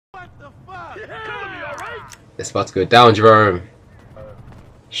It's about to go down, Jerome.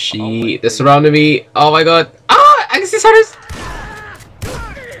 They're surrounding me. Oh my god. Ah! I can see shadows.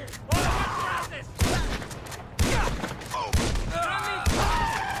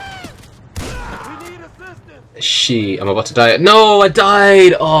 I'm about to die. No, I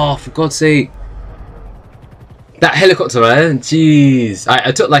died. Oh, for God's sake. That helicopter, man. Jeez.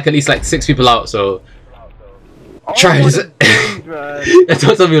 I took like at least like 6 people out, so. Try this.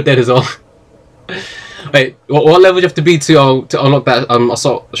 Don't tell me you're dead as well. Wait, what level do you have to be to unlock that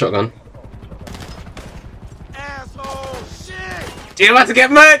assault shotgun? Asshole, shit! You're about to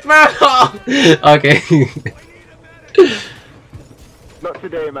get murked, bro! Okay. Not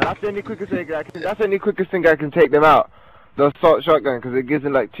today, man. That's the only quickest thing I can take them out. The assault shotgun, because it gives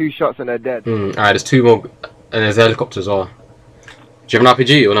them like 2 shots and they're dead. Alright, there's 2 more, and there's a helicopter as well. Do you have an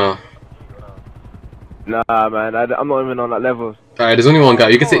RPG or no? Nah, man. I'm not even on that level. Alright, there's only one guy.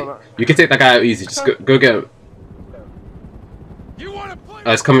 You can take that guy out easy. Just go get him.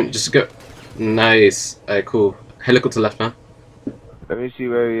 It's coming. Just go. Nice. Alright, cool. Helicopter left, man. Let me see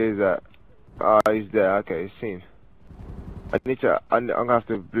where he is at. Ah, he's there. Okay, he's seen. I'm gonna have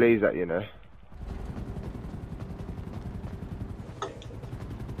to blaze that, you know.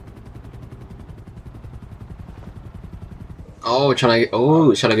 Oh, trying to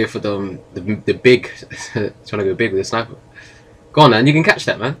go for the big, trying to go big with the sniper. Go on, man, you can catch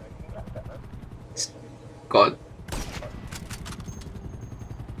that, man. God.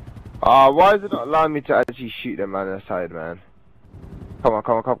 Why is it not allowing me to actually shoot them man aside, man? Come on.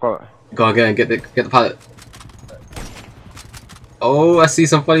 Go on, get the pilot. Oh, I see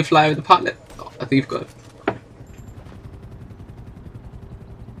somebody fly with the pilot. Oh, I think you've got it.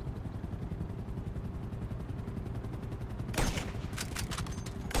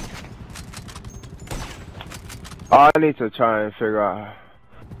 I need to try and figure out.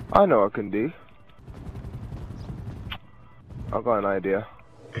 I know what I can do. I've got an idea.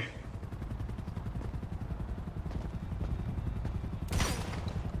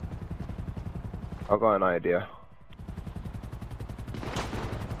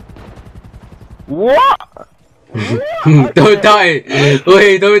 What? Don't die!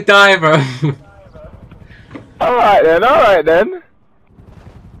 Wait, don't die, bro. Alright then.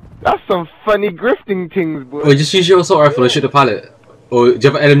 That's some funny grifting things, boy. Wait, just use your assault rifle and shoot the pilot. Or do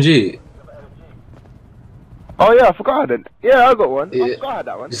you have an LMG? Oh yeah, I forgot I had it. Yeah, I got one. Yeah. I forgot I had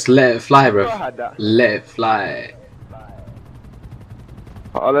that one. Just let it fly, bro. I had that. Let it fly.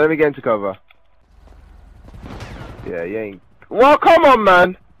 Oh, let me get into cover. Yeah, you ain't. Well, come on,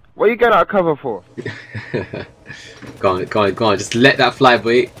 man. What are you getting out of cover for? Go on. Just let that fly,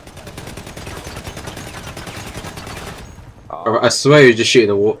 boy. Oh. I swear you're just shooting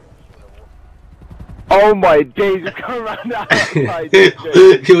the wall. Oh my days, you come around that outside.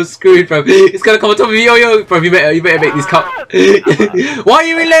 You're screwed, bro. It's gonna come on top of you, yo, bro. You better make these cut. Why are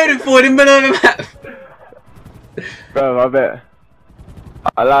you reloading for in the middle of the map? Bro, I bet.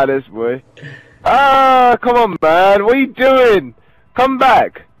 I like this, boy. Ah, come on, man. What are you doing? Come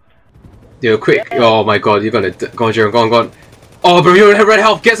back. Yo, quick. Oh my god, you're gonna go on, Jerome. Go on. Oh, bro, you're in red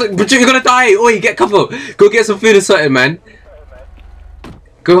health. Get some. You're gonna die. Oi, get cover. Go get some food or something, man.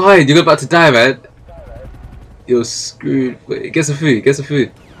 Go hide. You're about to die, man. You're screwed. Wait, get some food. Do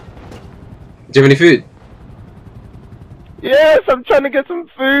you have any food? Yes, I'm trying to get some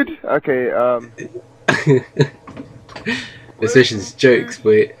food. Okay, This mission's jokes,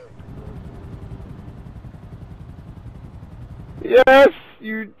 but... Yes,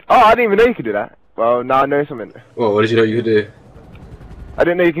 you... Oh, I didn't even know you could do that. Well, now I know something. Well, what did you know you could do? I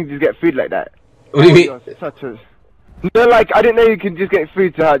didn't know you can just get food like that. What do you mean? Such a... No, like, I didn't know you could just get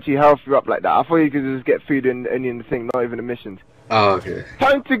food to actually health you up like that. I thought you could just get food in the thing, not even the missions. Oh, okay.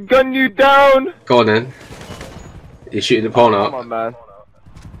 Time to gun you down! Go on then. You're shooting the pawn up. Come on, man.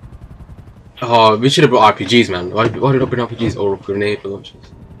 Oh, we should have brought RPGs, man. Why did I bring RPGs or grenade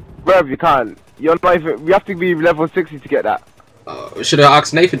launchers? Bro, you can't. You're not even... We have to be level 60 to get that. We should have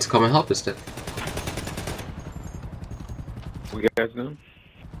asked Nathan to come and help us then. We guys know?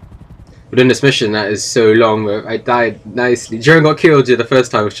 We're doing this mission that is so long, bro. I died nicely. Jerome got killed the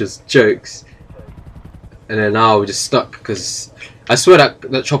first time, which was jokes. And then now we're just stuck, because... I swear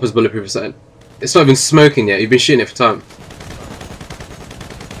that chopper's bulletproof or something. It's not even smoking yet. You've been shooting it for time.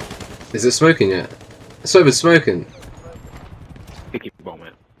 Is it smoking yet? It's not even smoking. Sticky bomb,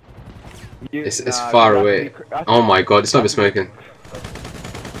 man. It's far away. Oh my god, it's not even smoking.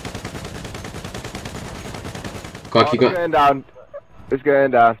 Go on, keep going. It's going down. It's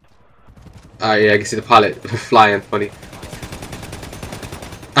going down. Ah, yeah, I can see the pilot flying. Funny.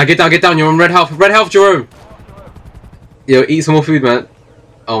 Ah, get down. You're on red health. Red health, Jerome. Yo, eat some more food, man.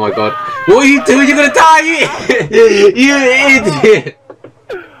 Oh my god. What are you doing? You're gonna die, you idiot!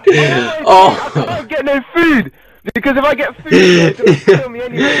 I can't get no food! Because if I get food, it's gonna kill me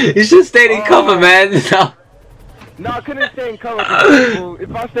anyway. You should stay in cover, man. No, I couldn't stay in cover.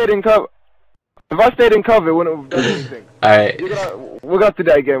 If I stayed in cover, it wouldn't have done anything. Alright. We're gonna have to do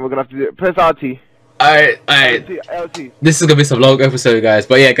that again. We're gonna have to do it. Press RT. Alright. LT. This is gonna be some long episode, guys.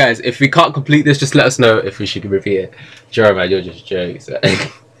 But yeah, guys, if we can't complete this, just let us know if we should repeat it. Sure, man, you're just jokes.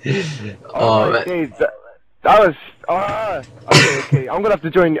 Oh man. Days, that was. Okay. I'm gonna have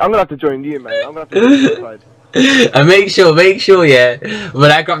to join. I'm gonna have to join you, man. I'm gonna have to join your side. And make sure, yeah,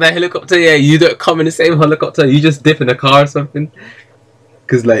 when I grab that helicopter, yeah, you don't come in the same helicopter, you just dip in the car or something.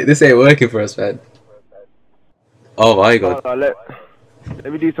 Cause like, this ain't working for us, man. Oh my god. Let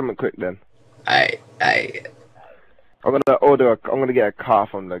me do something quick then. I'm gonna get a car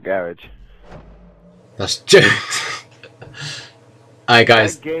from the garage. That's jokes. Alright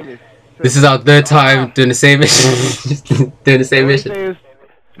guys, That game is so this is our third time doing the same mission. Doing the same mission.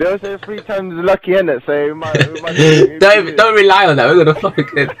 They always say 3 times lucky, innit? So we might Don't rely on that, we're gonna flop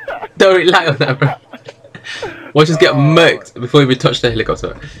again. Don't rely on that, bro. Watch us get murked before we even touch the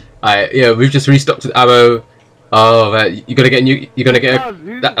helicopter. Alright, yeah, we've just restocked with ammo. Oh man, you're gonna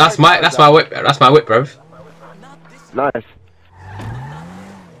get that's my whip, bro. Nice.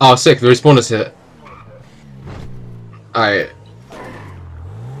 Oh sick, the respawners here. Alright.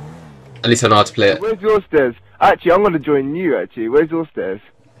 At least I know how to play it. Where's your stairs? Actually, I'm gonna join you. Actually, where's your stairs?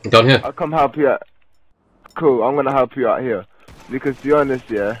 Down here. I'll come help you out. Cool, I'm gonna help you out here. Because to be honest,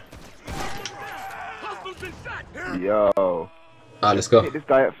 yeah. Yo. Alright, let's go. Hit this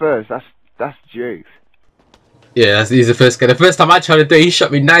guy at first. That's jokes. Yeah, he's the first guy. The first time I tried to do it, he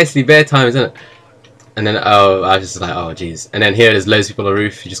shot me nicely bare times, isn't it? And then I was just like, oh jeez. And then here there's loads of people on the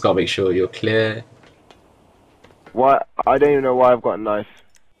roof. You just gotta make sure you're clear. Why? I don't even know why I've got a knife.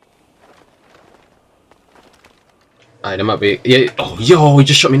 Alright, there might be. Yeah. Oh, yo, he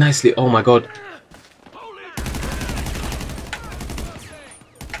just shot me nicely. Oh my god.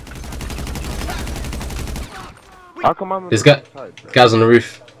 How come I'm on There's the side, bro? guys on the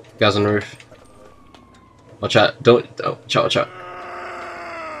roof. Guys on the roof. Watch out. Watch out.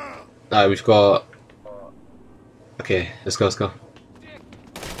 Alright, we've got. Okay, let's go.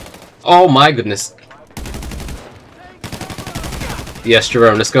 Oh my goodness. Yes,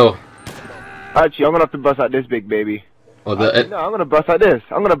 Jerome, let's go. Actually, I'm gonna have to bust out this big baby. Oh, No, I'm gonna bust out this.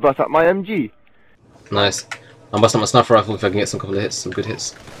 I'm gonna bust out my MG. nice. I'm busting my sniper rifle if I can get some couple of hits, some good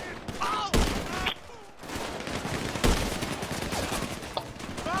hits.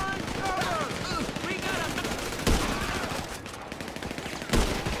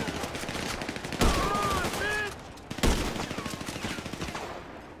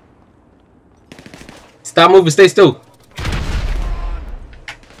 Stop moving, stay still.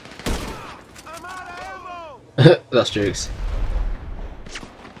 That's jokes.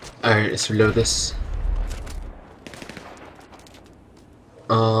 Alright, let's reload this.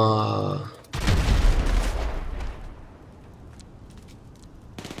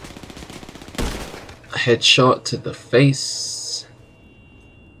 Headshot to the face.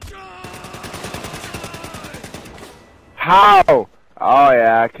 How? Oh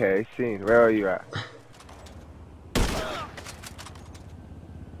yeah, okay, seen. Where are you at?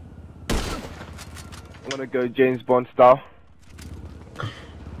 I'm gonna go James Bond style.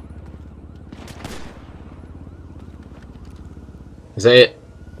 Is that it?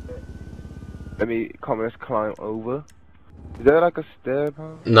 Let's climb over. Is there like a stair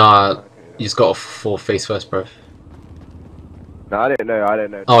path? Nah, you just got to fall face first, bro. No, I didn't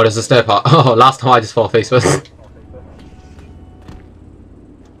know. Oh, there's a stair part. Oh, last time I just fall face first.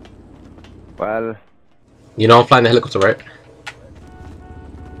 Well, You know I'm flying the helicopter, right?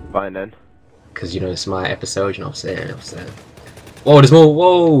 fine then. Because, you know, it's my episode, you know what I'm saying? Whoa, there's more.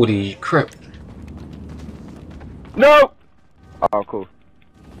 Whoa, holy crap. No! Oh, cool.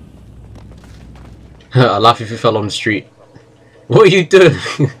 I'll laugh if you fell on the street. What are you doing?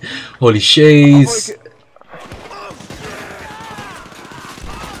 Holy shades. Take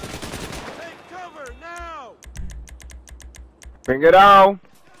cover now. Bring it down.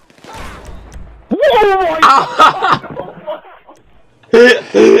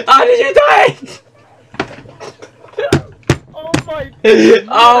 How did you die? Oh my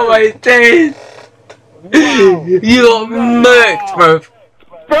Oh my days. Wow. You got murked, bro.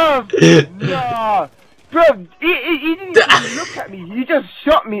 Bruv! Nah! Bruv! He didn't even look at me. He just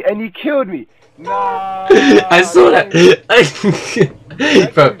shot me and he killed me. Nah! I saw that.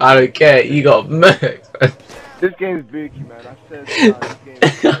 Bro, I don't care. You got murked, bro. This game's bookie, man. I said this game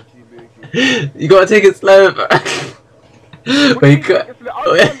is actually bookie. You gotta take it slow, bro. Wait,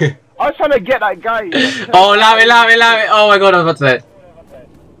 I was trying to get that guy. oh, allow it. Oh my god, I was about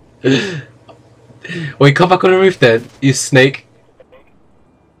to say. Wait, come back on the roof then, you snake.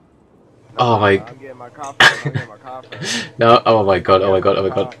 Oh my. I'm getting my car first. I'm getting my car first. No, oh my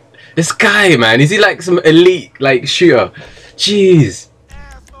god. This guy, man, is he like some elite, like, shooter? Jeez.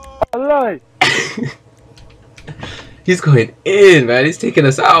 I lied. He's going in, man, he's taking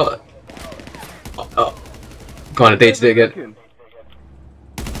us out. Oh. Go on, a day to do it again.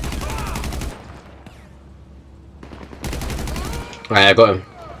 Alright, I got him.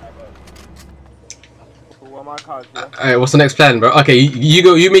 Alright, what's the next plan, bro? Okay, you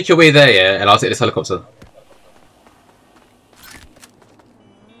go, you make your way there, yeah, and I'll take this helicopter.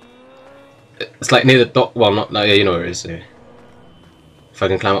 It's like near the dock. Well, not yeah, you know where it is. So if I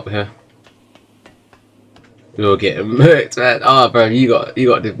can climb up here, we'll get murked, man. Oh, bro, you got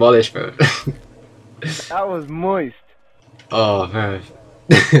demolished, bro. That was moist. Oh, bro.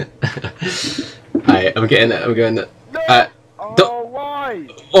 Alright, I'm getting it. I'm going there. Oh, why?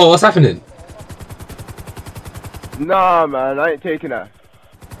 Oh, what's happening? Nah, man, I ain't taking that.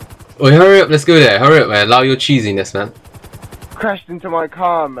 Wait, hurry up. Let's go there. Hurry up, man. Allow your cheesiness, man. Crashed into my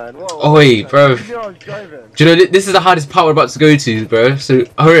car, man. Whoa, Oh wait, bro. You know I was driving. Do you know this is the hardest part we're about to go to, bro? So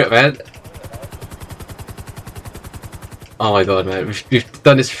hurry up, man. Oh my god, man. We've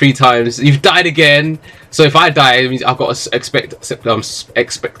done this 3 times. You've died again. So if I die, it means I've got to spectate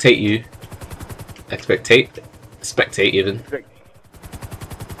you. Spectate even.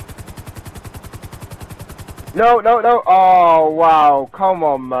 No. Oh wow, come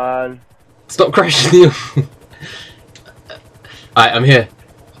on, man. Stop crashing you. Alright, I'm here.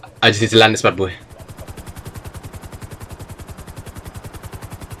 I just need to land this bad boy.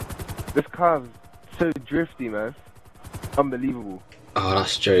 This car's so drifty, man. Unbelievable. Oh,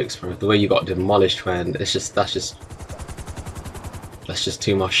 that's jokes, bro. The way you got demolished, man. It's just that's just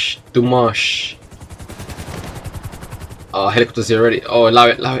too much. Too much. Oh, helicopter's here already. Oh, allow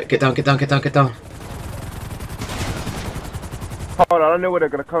it. Get down. Hold on, I know where they're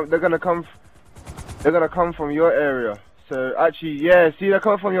gonna come. They're gonna come from your area. So actually, yeah. See, they're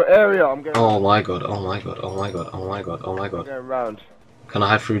coming from your area. I'm going. Oh my god. I'm going round. Can I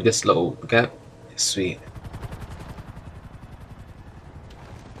hide through this little gap? Sweet.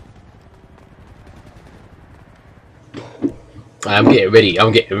 I'm getting ready. I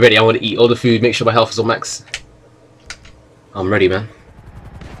want to eat all the food. Make sure my health is on max. I'm ready, man.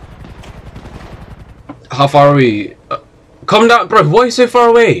 How far are we? Come down, bro. Why are you so far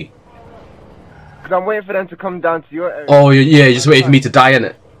away? Cause I'm waiting for them to come down to your area. Oh yeah, you're just waiting for me to die,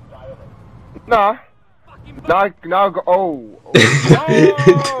 innit? Nah. Now go. Oh.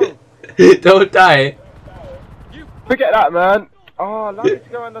 Don't die. Forget that, man. Oh, allow me to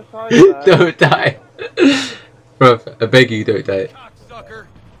go on the side, man. Don't die. Bro, I beg you, don't die.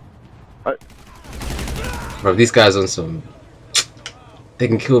 Bro, these guys on some... They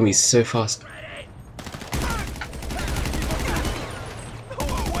can kill me so fast.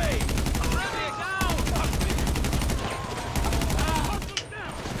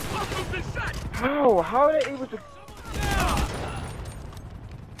 How are they able to...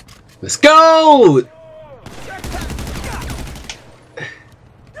 Let's go!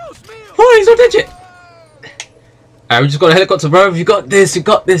 Oh, he's not dead yet. Alright, we just got a helicopter, bro. You got this,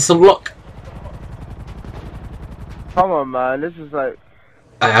 unlock. Come on, man. This is like...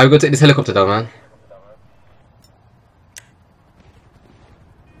 Alright, I'm gonna take this helicopter down, man.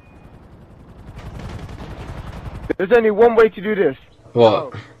 There's only one way to do this.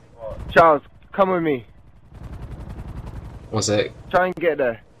 What? Charles, come with me. One sec. Try and get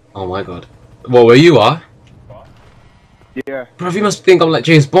there. Oh my god. What, where you are? Yeah. Bro, you must think I'm like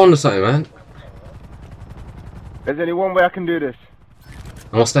James Bond or something, man. There's only one way I can do this.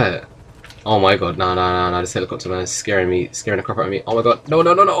 And what's that? Oh my god, no, this helicopter, man, is scaring the crap out of me. Oh my god, no,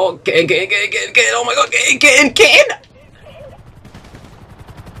 oh, get in, oh my god, get in!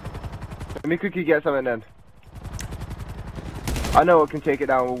 Let me quickly get something then. I know I can take it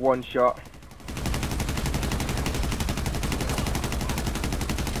down with one shot.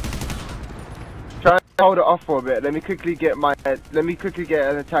 Try and hold it off for a bit. Let me quickly get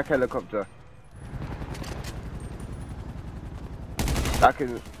an attack helicopter. That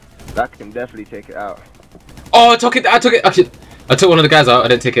can definitely take it out. Oh, I took it. Actually, I took one of the guys out. I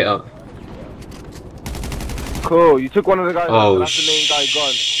didn't take it out. Cool. You took one of the guys out. Oh, That's the main guy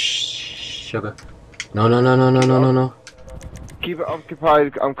gone. Sugar. No. Keep it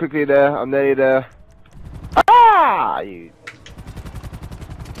occupied. I'm quickly there. I'm nearly there. Ah! You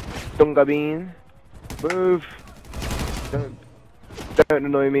Dunga bean. Move. Don't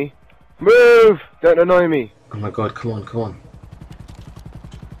annoy me. Move! Don't annoy me. Oh my god, come on, come on.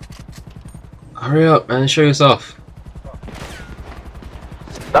 Hurry up, man, show yourself.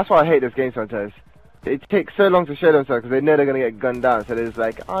 That's why I hate this game sometimes. It takes so long to show themselves because they know they're gonna get gunned down. So they're just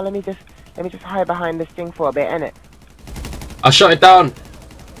like, oh, let me just hide behind this thing for a bit, innit? I shot it down.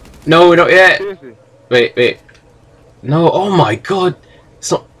 No, not yet. Seriously. Wait. No, oh my god.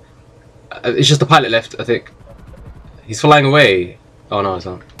 It's not. It's just the pilot left, I think. He's flying away. Oh no, it's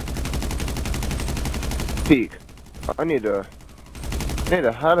not. Peak. I need a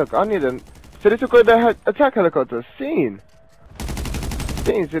helicopter. I need a. So they took away the attack helicopter. Seen.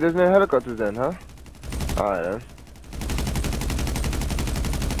 So there's no helicopters then, huh? Alright then.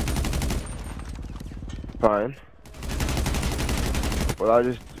 Fine.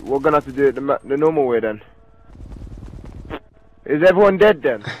 Well, we're gonna have to do it the normal way then. Is everyone dead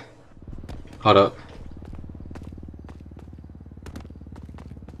then? Hold up.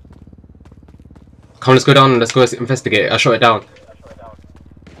 Come, let's go down. Let's go investigate. I shot it down.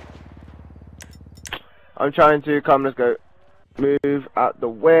 I'm trying to come. Let's go. Move out the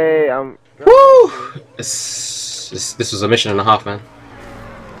way. Woo! This was a mission and a half, man.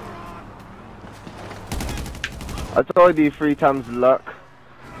 I told you 3 times luck.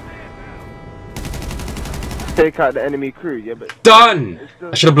 Take out the enemy crew. Yeah, but Done.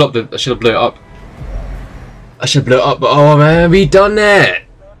 I should have blown up. I should have blew it up. But oh man, we done it.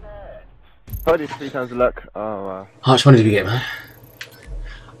 Told you 3 times luck. Oh wow. How much money did we get, man?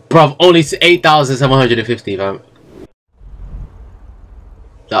 Bruv, only 8,750, man.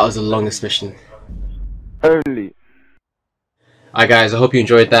 That was the longest mission. Only. Alright guys, I hope you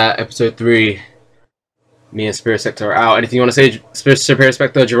enjoyed that. Episode 3. Me and Spirit Spectre are out. Anything you want to say, Spirit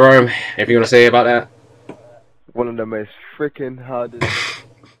Spectre, Jerome? Anything you want to say about that? One of the most freaking hardest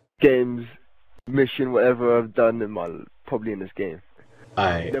games, mission, whatever I've done probably in this game.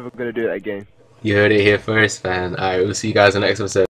 Alright. Never gonna do it again. You heard it here first, man. Alright, we'll see you guys in the next episode.